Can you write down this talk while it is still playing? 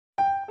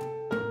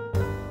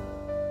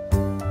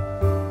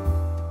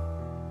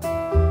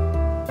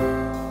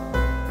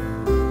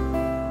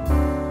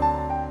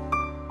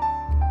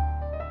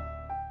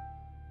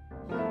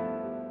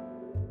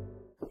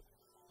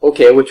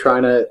Okay, we're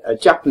trying a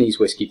Japanese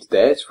whiskey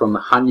today. It's from the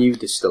Hanyu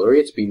distillery.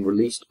 It's been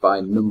released by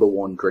Number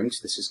One Drinks.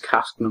 This is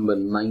cask number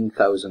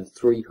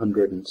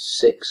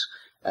 9306,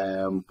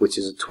 which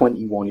is a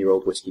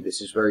 21-year-old whiskey.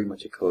 This is very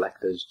much a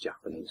collector's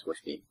Japanese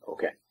whiskey.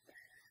 Okay,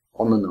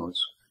 on the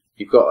nose,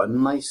 you've got a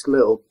nice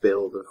little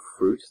build of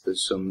fruit.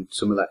 There's some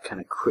of that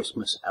kind of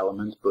Christmas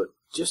element, but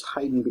just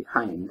hiding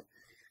behind,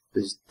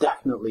 there's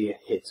definitely a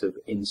hit of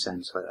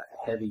incense, like that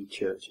heavy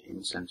church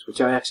incense, which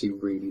I actually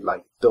really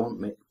like.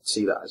 Don't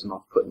see that as an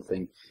off-putting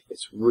thing.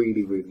 It's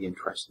really, really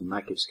interesting.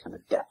 That gives kind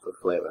of depth of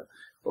flavour.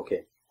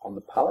 Okay, on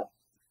the palate.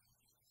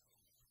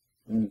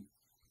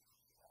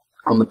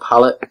 On the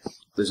palate,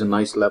 there's a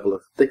nice level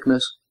of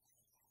thickness.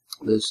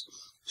 There's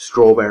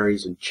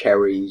strawberries and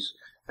cherries.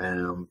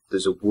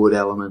 There's a wood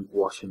element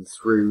washing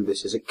through.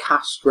 This is a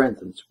cask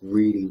strength, and it's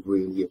really,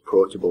 really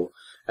approachable.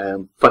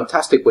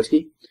 Fantastic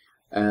whiskey.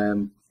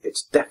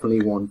 It's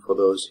definitely one for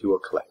those who are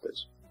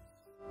collectors.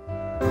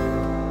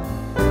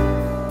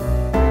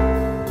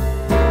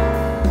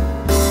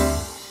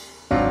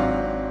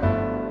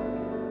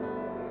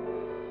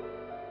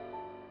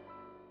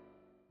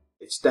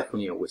 It's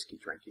definitely a whiskey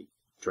drinky.